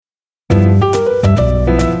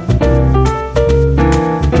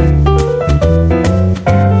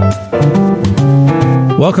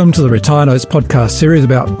Welcome to the Retire Notes podcast series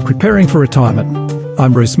about preparing for retirement.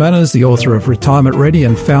 I'm Bruce Manners, the author of Retirement Ready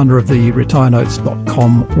and founder of the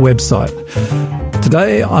retirenotes.com website.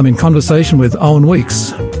 Today, I'm in conversation with Owen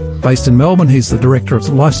Weeks. Based in Melbourne, he's the Director of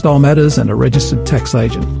Lifestyle Matters and a registered tax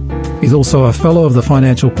agent. He's also a Fellow of the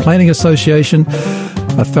Financial Planning Association,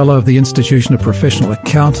 a Fellow of the Institution of Professional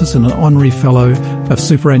Accountants and an Honorary Fellow of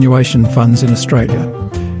Superannuation Funds in Australia.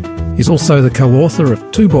 He's also the co-author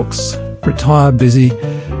of 2 books, Retire Busy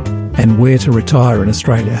and Where to Retire in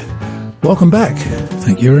Australia. Welcome back.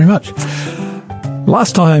 Thank you very much.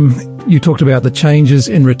 Last time you talked about the changes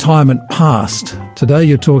in retirement past. Today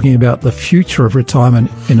you're talking about the future of retirement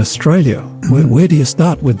in Australia. Where do you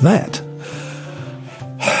start with that?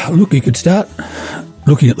 Look, you could start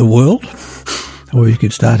looking at the world, or you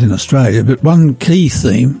could start in Australia. But one key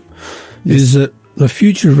theme is that the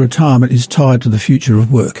future of retirement is tied to the future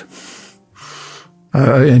of work.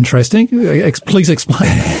 Interesting. Please explain.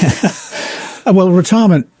 Well,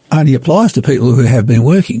 retirement only applies to people who have been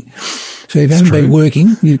working. So if you haven't been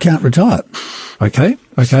working, you can't retire. Okay.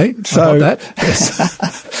 So that.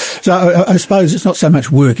 Yes. So I suppose it's not so much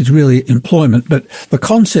work, it's really employment, but the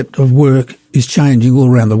concept of work is changing all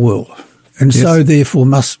around the world. And so therefore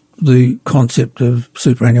must the concept of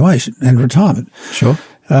superannuation and retirement. Sure.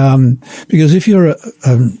 Because if you're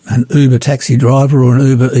an Uber taxi driver or an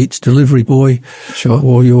Uber Eats delivery boy, sure,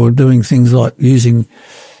 or you're doing things like using,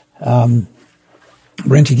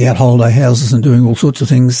 renting out holiday houses and doing all sorts of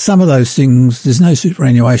things, some of those things, there's no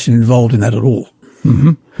superannuation involved in that at all.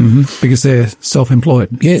 Mm-hmm. Mm-hmm. Because they're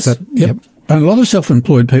self-employed. Yes. Yep. And a lot of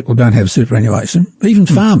self-employed people don't have superannuation. Even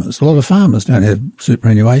farmers, a lot of farmers don't have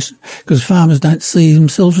superannuation because farmers don't see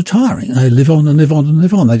themselves retiring. They live on and live on and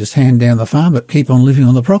live on. They just hand down the farm but keep on living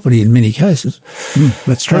on the property in many cases.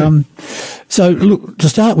 That's true. So, look, to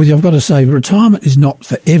start with, I've got to say retirement is not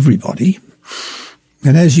for everybody.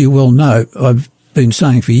 And as you well know, I've been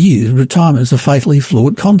saying for years, retirement is a fatally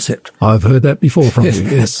flawed concept. I've heard that before from you,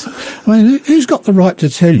 yes. I mean, who's got the right to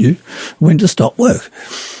tell you when to stop work?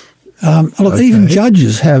 Look, even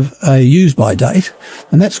judges have a use-by date,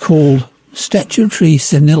 and that's called statutory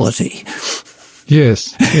senility.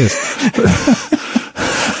 Yes.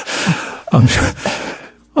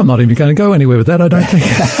 I'm not even going to go anywhere with that, I don't think.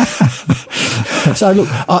 So,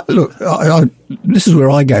 look, this is where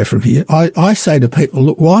I go from here. I say to people,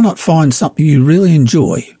 look, why not find something you really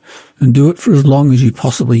enjoy and do it for as long as you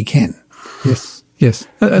possibly can? Yes,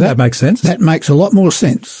 that makes sense. That makes a lot more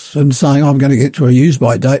sense than saying I'm going to get to a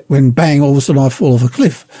use-by date when, bang, all of a sudden I fall off a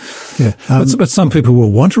cliff. Yeah, but some people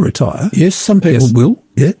will want to retire. Yes, some people will.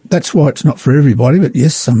 Yeah, that's why it's not for everybody, but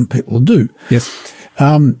yes, some people do. Yes.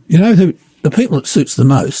 You know, the people it suits the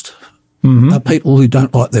most are people who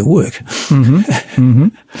don't like their work.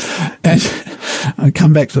 And I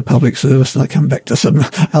come back to the public service and I come back to some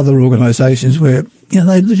other organisations where, you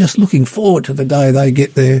know, they're just looking forward to the day they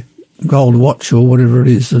get their gold watch or whatever it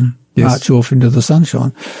is and march off into the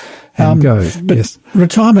sunshine. And go. But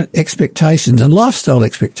retirement expectations and lifestyle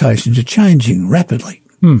expectations are changing rapidly.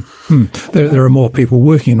 There are more people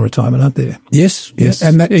working in retirement, aren't there? Yes.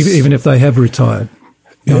 And that's, even if they have retired,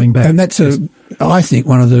 going back. And that's, I think,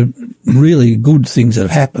 one of the really good things that have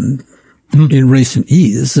happened in recent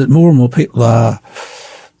years, that more and more people are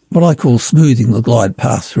what I call smoothing the glide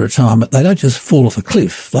path to retirement. They don't just fall off a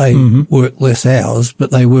cliff. They work less hours,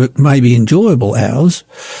 but they work maybe enjoyable hours.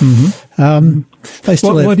 They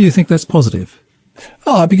still why do you think that's positive?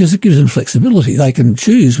 Because it gives them flexibility. They can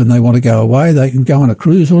choose when they want to go away. They can go on a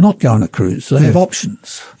cruise or not go on a cruise. So they have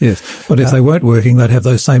options. Yes, but if they weren't working, they'd have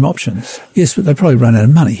those same options. Yes, but they'd probably run out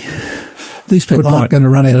of money. These people aren't going to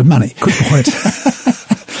run out of money. Good point.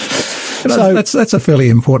 So that's a fairly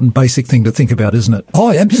important basic thing to think about, isn't it?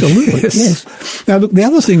 Oh, absolutely. Yes. Now, look, the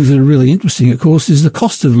other things that are really interesting, of course, is the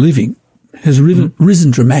cost of living has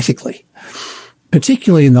risen dramatically,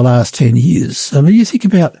 particularly in the last 10 years. I mean, you think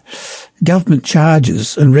about government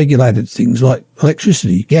charges and regulated things like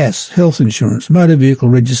electricity, gas, health insurance, motor vehicle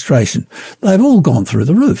registration. They've all gone through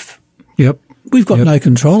the roof. Yep. We've got no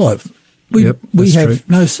control over them. We have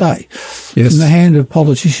no say in the hand of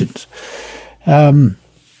politicians.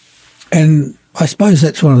 And I suppose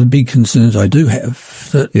that's one of the big concerns I do have,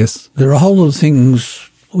 that there are a whole lot of things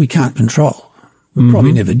we can't control. We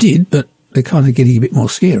probably never did, but they're kind of getting a bit more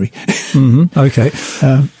scary. Okay.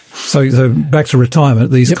 So back to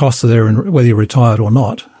retirement, these costs are there whether you're retired or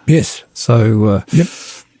not. Yes. So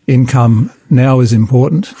income now is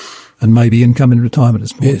important, and maybe income in retirement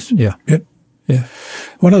is important. Yes. Yeah.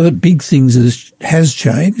 One of the big things that has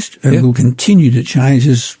changed and will continue to change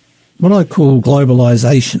is what I call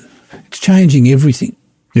globalisation. It's changing everything.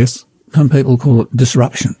 Yes. Some people call it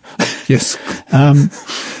disruption. Yes.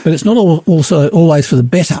 But it's not also always for the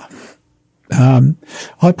better.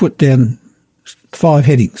 I put down 5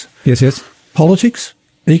 headings. Yes. Politics,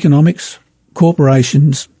 economics,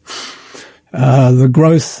 corporations, the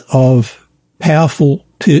growth of powerful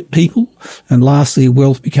people, and lastly,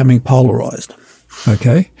 wealth becoming polarised.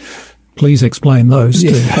 Okay. Please explain those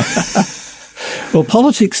too. Well,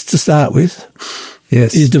 politics, to start with,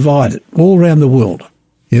 Yes. is divided all around the world.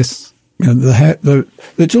 Yes.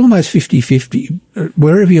 It's almost 50-50,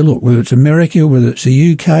 wherever you look, whether it's America, whether it's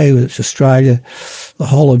the UK, whether it's Australia, the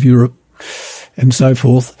whole of Europe, and so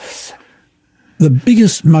forth. The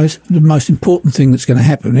most important thing that's going to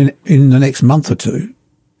happen in the next month or two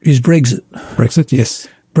is Brexit. Brexit, yes.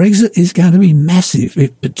 Brexit is going to be massive,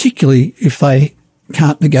 particularly if they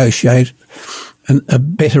can't negotiate a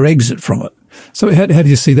better exit from it. So how do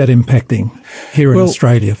you see that impacting here in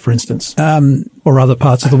Australia, for instance, or other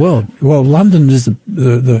parts of the world? Well, London is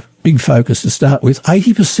the big focus to start with.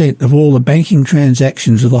 80% of all the banking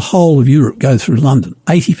transactions of the whole of Europe go through London.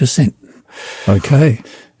 80%. Okay.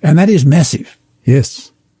 And that is massive.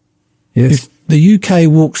 Yes. If the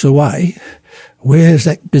UK walks away, where's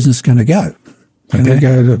that business going to go? Going to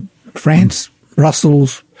go to France,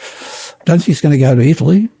 Brussels? Don't think it's going to go to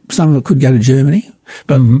Italy. Some of it could go to Germany,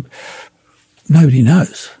 but nobody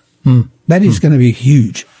knows. That is going to be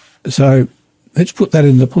huge. So let's put that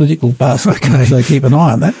in the political basket. Okay. So keep an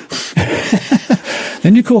eye on that.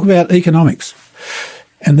 Then you talk about economics.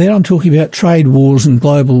 And there I'm talking about trade wars and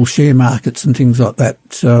global share markets and things like that.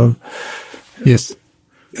 So, yes,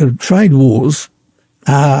 trade wars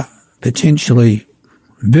are potentially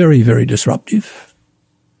very, very disruptive,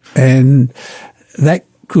 and that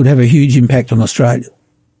could have a huge impact on Australia,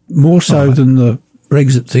 more so than the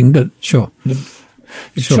Brexit thing. But sure,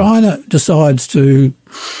 if China decides to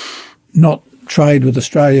not trade with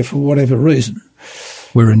Australia for whatever reason,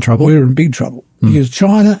 we're in trouble. We're in big trouble because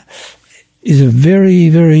China is a very,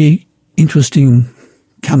 very interesting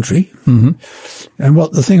country. And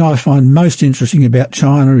the thing I find most interesting about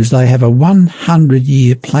China is they have a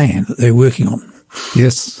 100-year plan that they're working on.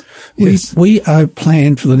 Yes. We are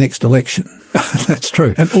planned for the next election. That's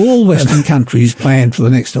true. And all Western countries plan for the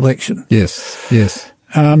next election. Yes.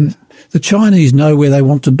 The Chinese know where they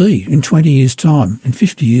want to be in 20 years' time, in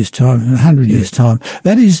 50 years' time, in 100 years' time.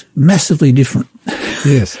 That is massively different.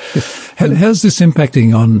 Yes. How's this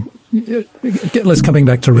impacting on... Let's coming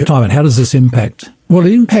back to retirement. How does this impact? Well,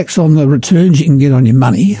 it impacts on the returns you can get on your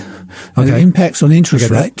money. And it impacts on interest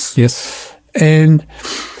rates. Yes. And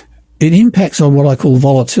it impacts on what I call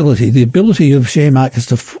volatility, the ability of share markets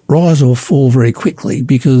to rise or fall very quickly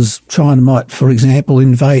because China might, for example,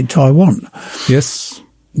 invade Taiwan. Yes.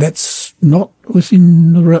 That's not outside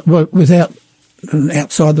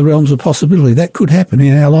the realms of possibility. That could happen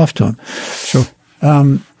in our lifetime. Sure.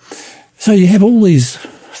 So you have all these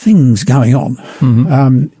things going on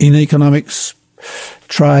in economics,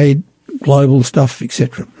 trade, global stuff,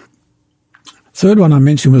 etc. Third one I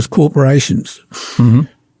mentioned was corporations.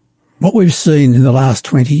 What we've seen in the last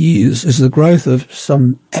 20 years is the growth of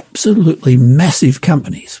some absolutely massive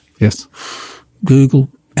companies. Yes. Google,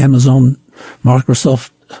 Amazon, Microsoft,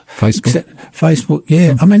 Facebook.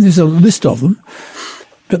 Yeah. I mean, there's a list of them,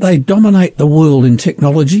 but they dominate the world in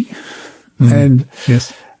technology. And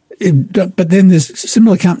yes. But then there's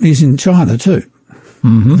similar companies in China too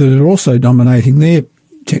that are also dominating their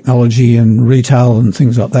technology and retail and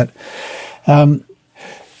things like that.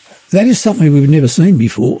 That is something we've never seen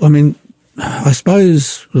before. I mean, I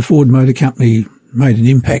suppose the Ford Motor Company made an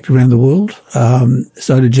impact around the world.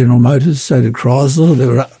 So did General Motors, so did Chrysler. There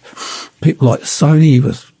were people like Sony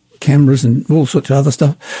with cameras and all sorts of other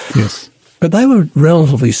stuff. Yes. But they were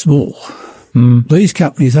relatively small. These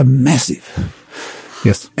companies are massive.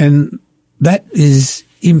 Yes. And that is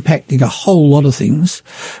impacting a whole lot of things,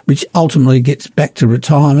 which ultimately gets back to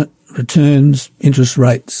retirement, returns, interest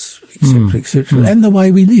rates, etc., and the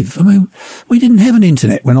way we live. I mean, we didn't have an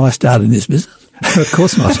internet when I started this business. Of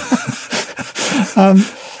course not.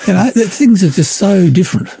 Things are just so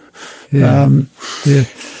different. Yeah.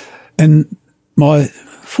 And my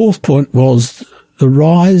fourth point was the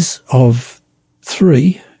rise of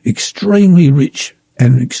 3 extremely rich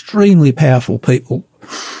and extremely powerful people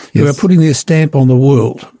who are putting their stamp on the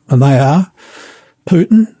world, and they are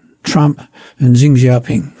Putin, Trump, and Xi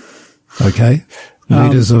Jinping. Okay.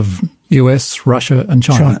 Leaders of US, Russia, and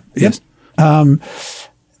China. Yes.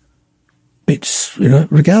 It's,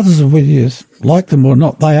 regardless of whether you like them or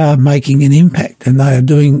not, they are making an impact and they are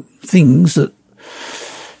doing things that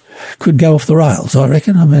could go off the rails, I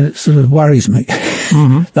reckon. I mean, it sort of worries me.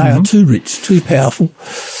 They are too rich, too powerful,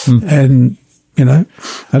 and, I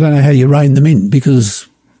don't know how you rein them in because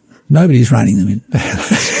Nobody's reining them in.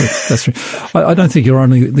 That's true. I don't think you're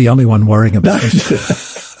the only one worrying about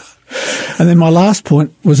it. And then my last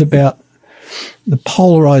point was about the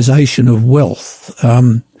polarisation of wealth.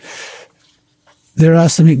 There are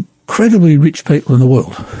some incredibly rich people in the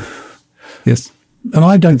world. Yes. And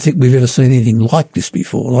I don't think we've ever seen anything like this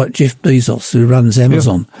before, like Jeff Bezos, who runs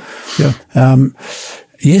Amazon. Yeah.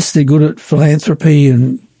 Yes, they're good at philanthropy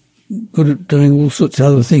and good at doing all sorts of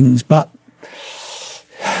other things, but,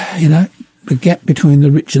 you know, the gap between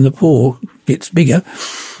the rich and the poor gets bigger.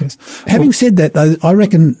 Yes. Having said that, though, I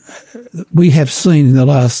reckon we have seen in the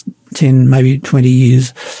last 10, maybe 20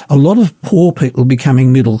 years, a lot of poor people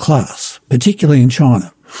becoming middle class, particularly in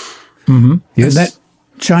China. Mm-hmm. Yes. And that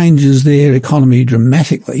changes their economy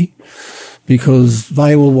dramatically because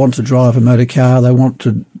they will want to drive a motor car, they want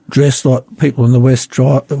to dress like people in the West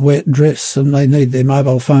dress, and they need their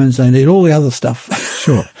mobile phones, they need all the other stuff.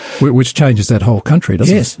 Sure. Which changes that whole country,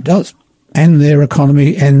 doesn't it? Yes, it does. And their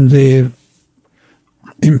economy and their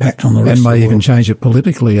impact on the rest of the world. And may even change it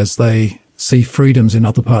politically as they see freedoms in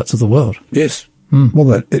other parts of the world. Yes.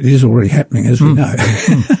 Well, it is already happening, as we know.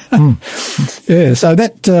 Yeah, so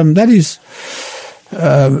that is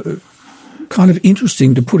kind of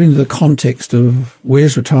interesting to put into the context of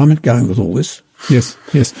where's retirement going with all this. Yes,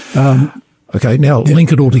 yes. Okay, now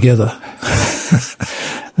link it all together.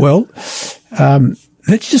 Well,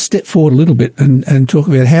 let's just step forward a little bit and talk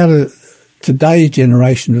about how today's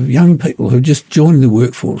generation of young people who are just joining the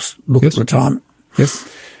workforce look at retirement.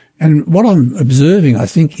 Yes. And what I'm observing, I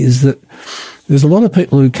think, is that there's a lot of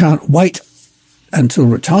people who can't wait until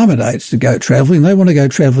retirement age to go travelling. They want to go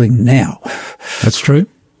travelling now. That's true.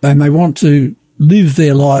 And they want to live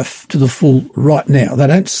their life to the full right now. They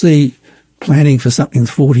don't see planning for something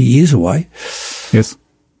 40 years away. Yes.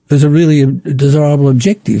 As a really desirable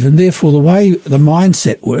objective. And therefore the way the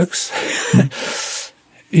mindset works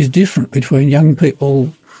is different between young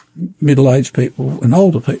people, middle-aged people and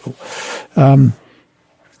older people.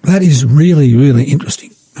 That is really, really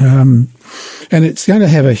interesting. And it's going to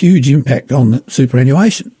have a huge impact on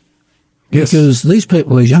superannuation. Yes. Because these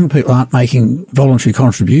people, these young people, aren't making voluntary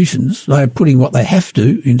contributions. They're putting what they have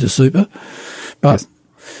to into super, but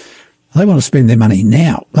they want to spend their money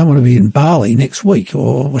now. They want to be in Bali next week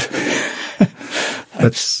or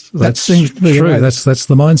that seems to be true. That's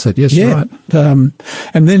the mindset. Yes, yeah. Right.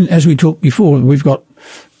 And then, as we talked before, we've got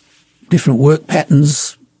different work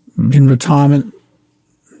patterns in retirement,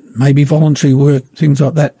 maybe voluntary work, things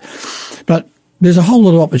like that. But there's a whole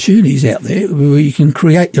lot of opportunities out there where you can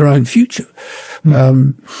create your own future.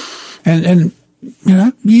 And you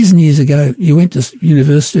know, years and years ago, you went to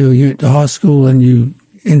university or you went to high school and you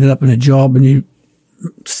ended up in a job and you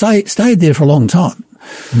stayed there for a long time.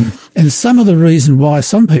 And some of the reason why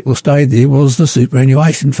some people stayed there was the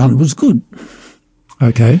superannuation fund was good.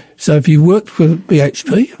 Okay. So if you worked for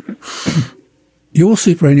BHP, your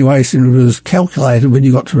superannuation was calculated when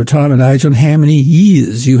you got to retirement age on how many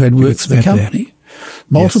years you had worked for the company. There.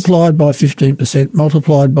 Multiplied by 15%,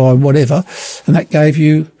 multiplied by whatever, and that gave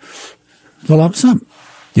you the lump sum.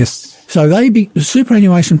 Yes. So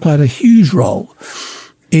superannuation played a huge role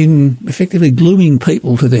in effectively gluing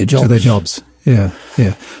people to their jobs. To their jobs. Yeah,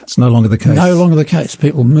 yeah. It's no longer the case. No longer the case.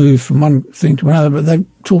 People move from one thing to another, but they're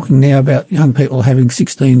talking now about young people having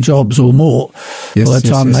 16 jobs or more by the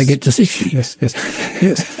time they get to 60. Yes, yes,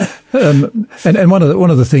 yes. And one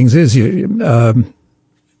of the things is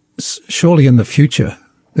surely in the future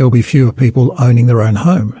there will be fewer people owning their own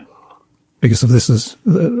home because of this is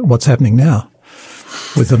what's happening now,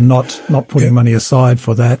 with them not putting money aside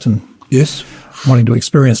for that and wanting to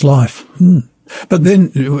experience life. But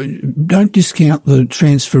then don't discount the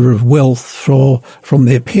transfer of wealth from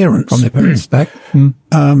their parents. From their parents back. You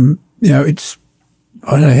know,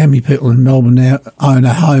 I don't know how many people in Melbourne now own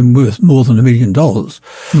a home worth more than $1 million.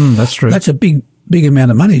 That's true. That's a big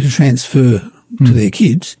amount of money to transfer to their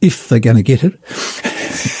kids, if they're going to get it.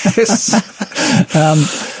 Yes.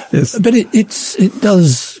 But it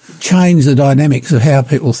does change the dynamics of how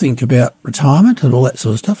people think about retirement and all that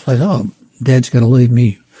sort of stuff. Like, oh, Dad's going to leave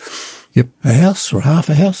me a house or half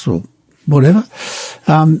a house or whatever.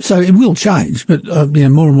 So it will change, but you know,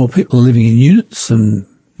 more and more people are living in units and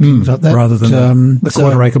things like that. Rather than the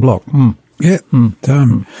quarter acre block. Yeah.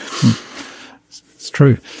 It's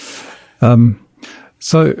true.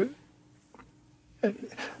 So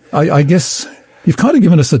I guess you've kind of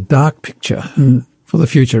given us a dark picture for the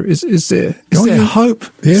future. Is there hope?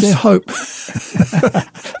 Yes. Is there hope?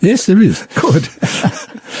 Yes, there is. Good.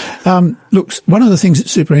 Look, one of the things that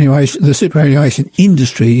the superannuation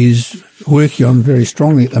industry is working on very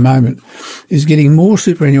strongly at the moment is getting more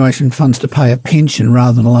superannuation funds to pay a pension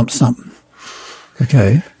rather than a lump sum.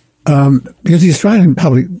 Okay. Because the Australian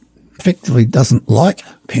public effectively doesn't like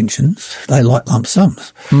pensions. They like lump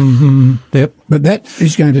sums. Mm-hmm. Yep. But that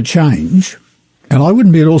is going to change. And I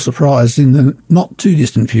wouldn't be at all surprised in the not too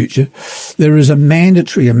distant future, there is a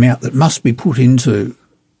mandatory amount that must be put into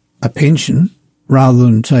a pension rather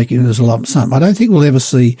than take it as a lump sum. I don't think we'll ever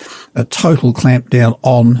see a total clampdown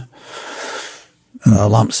on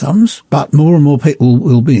lump sums, but more and more people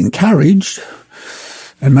will be encouraged,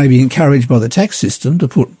 and maybe encouraged by the tax system, to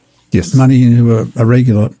put money into a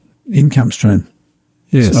regular income stream.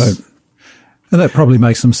 Yes. So, and that probably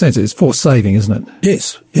makes some sense. It's forced saving, isn't it?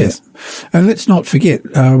 Yes. And let's not forget,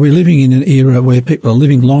 we're living in an era where people are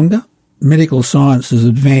living longer. Medical science has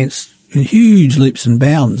advanced in huge leaps and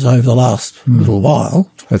bounds over the last little while.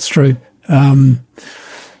 That's true.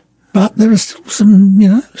 But there are still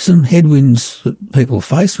some headwinds that people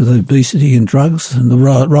face with obesity and drugs and the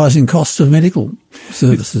rising costs of medical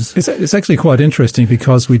services. It's actually quite interesting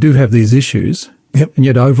because we do have these issues, and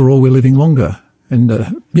yet overall we're living longer.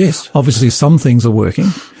 And yes, obviously some things are working.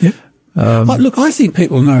 Yep. Look, I think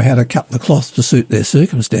people know how to cut the cloth to suit their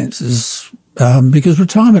circumstances, because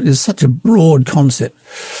retirement is such a broad concept,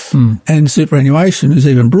 and superannuation is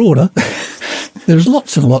even broader. There's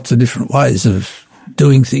lots and lots of different ways of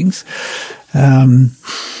doing things. I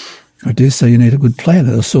dare say you need a good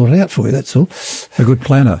planner to sort it out for you, that's all. A good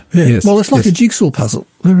planner, yeah. Yes. Well, it's like a jigsaw puzzle.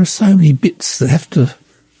 There are so many bits that have to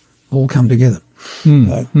all come together.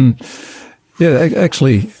 Yeah,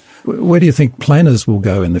 actually, where do you think planners will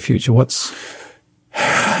go in the future? Look,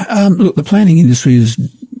 the planning industry is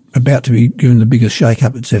about to be given the biggest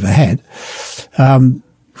shake-up it's ever had.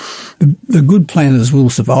 The good planners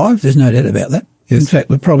will survive, there's no doubt about that. Yes. In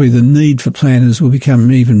fact, probably the need for planners will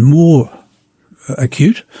become even more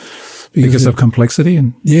acute. Because of complexity?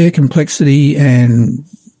 Complexity and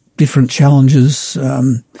different challenges.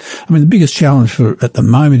 The biggest challenge at the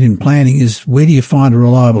moment in planning is, where do you find a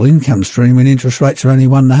reliable income stream when interest rates are only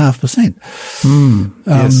 1.5%?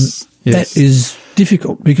 Yes. That is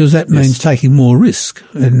difficult, because that means taking more risk,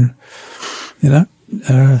 and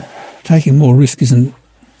taking more risk isn't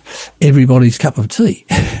everybody's cup of tea.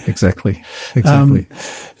 Exactly.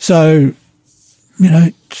 So,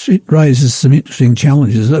 it raises some interesting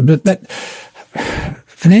challenges, but that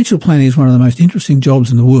financial planning is one of the most interesting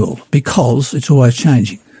jobs in the world, because it's always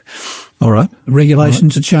changing. All right.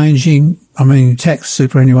 Regulations are changing. Tax,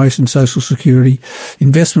 superannuation, social security.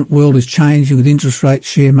 Investment world is changing with interest rates,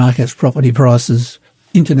 share markets, property prices,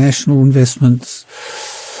 international investments,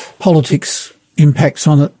 politics impacts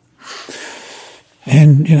on it.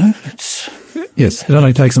 And, it's... Yes, it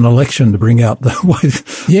only takes an election to bring out the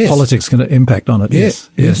way politics can impact on it. Yes,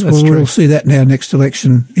 that's true. We'll see that now next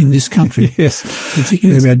election in this country. Yes.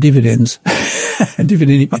 Particularly about dividends and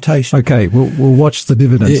dividend imputation. Okay, we'll watch the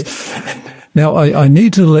dividends. Yeah. Now, I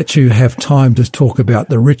need to let you have time to talk about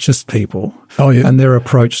the richest people and their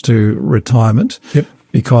approach to retirement,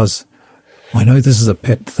 because I know this is a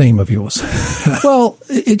pet theme of yours. Well,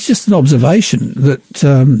 it's just an observation that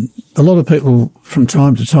a lot of people from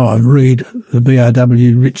time to time read the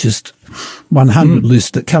BRW richest 100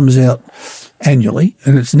 list that comes out annually,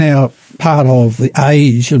 and it's now part of the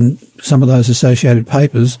Age and some of those associated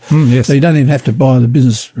papers. So you don't even have to buy the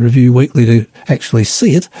Business Review Weekly to actually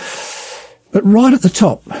see it. But right at the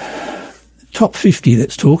top 50,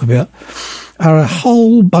 let's talk about, are a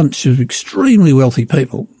whole bunch of extremely wealthy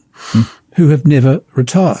people who have never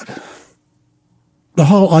retired. The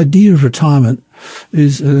whole idea of retirement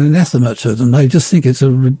is an anathema to them. They just think it's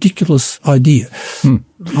a ridiculous idea.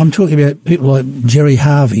 I'm talking about people like Jerry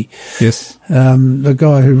Harvey. Yes. The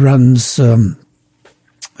guy who runs, the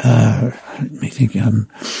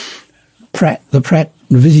Pratt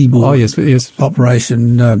Visiboard. Oh, yes.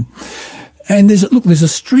 Operation. And there's a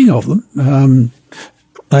string of them.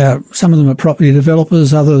 Some of them are property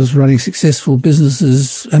developers, others running successful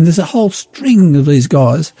businesses, and there's a whole string of these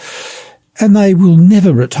guys, and they will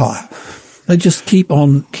never retire. They just keep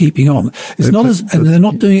on keeping on. And they're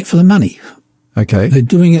not doing it for the money. Okay. They're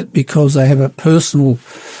doing it because they have a personal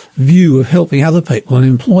view of helping other people and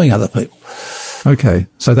employing other people. Okay.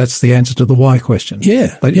 So that's the answer to the why question.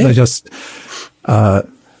 Yeah. They just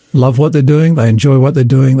love what they're doing. They enjoy what they're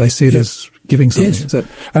doing. They see it as giving something. Yes.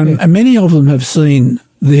 And many of them have seen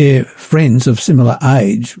their friends of similar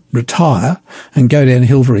age retire and go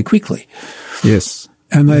downhill very quickly. Yes.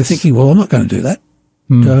 And they're thinking, well, I'm not going to do that.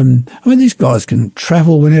 These guys can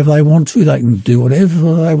travel whenever they want to. They can do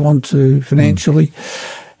whatever they want to financially.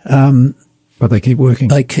 But they keep working.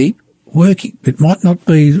 They keep working. It might not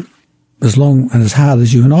be as long and as hard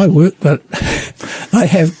as you and I work, but they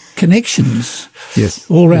have connections Yes.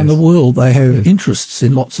 All around the world, they have interests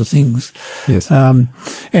in lots of things. Yes. And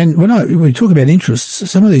when we talk about interests,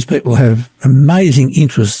 some of these people have amazing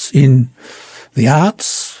interests in the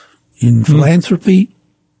arts, in philanthropy.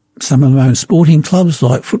 Some of them own sporting clubs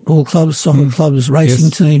like football clubs, soccer clubs,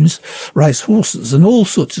 racing teams, race horses, and all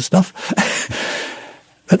sorts of stuff.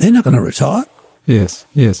 But they're not going to retire. Yes,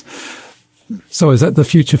 yes. So is that the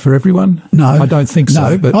future for everyone? No. I don't think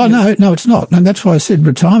so. But no, it's not. And that's why I said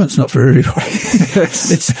retirement's not for everybody.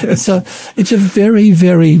 Yes. It's a very,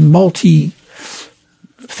 very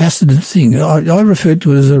multi-faceted thing. I referred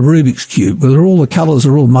to it as a Rubik's Cube, where all the colours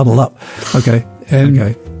are all muddled up. Okay.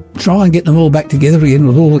 And try and get them all back together again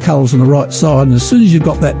with all the colours on the right side. And as soon as you've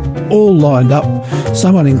got that all lined up,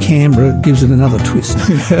 someone in Canberra gives it another twist.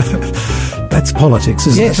 That's politics,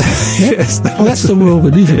 isn't it? Yes. Well, that's the world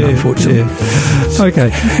we live in, unfortunately. Yeah.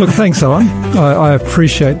 Okay. Look, thanks, Owen. I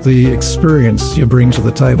appreciate the experience you bring to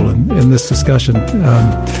the table in this discussion.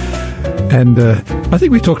 And I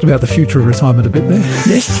think we talked about the future of retirement a bit there.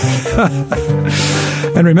 Yes.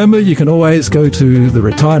 And remember, you can always go to the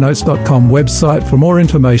retirenotes.com website for more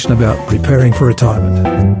information about preparing for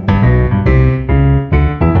retirement.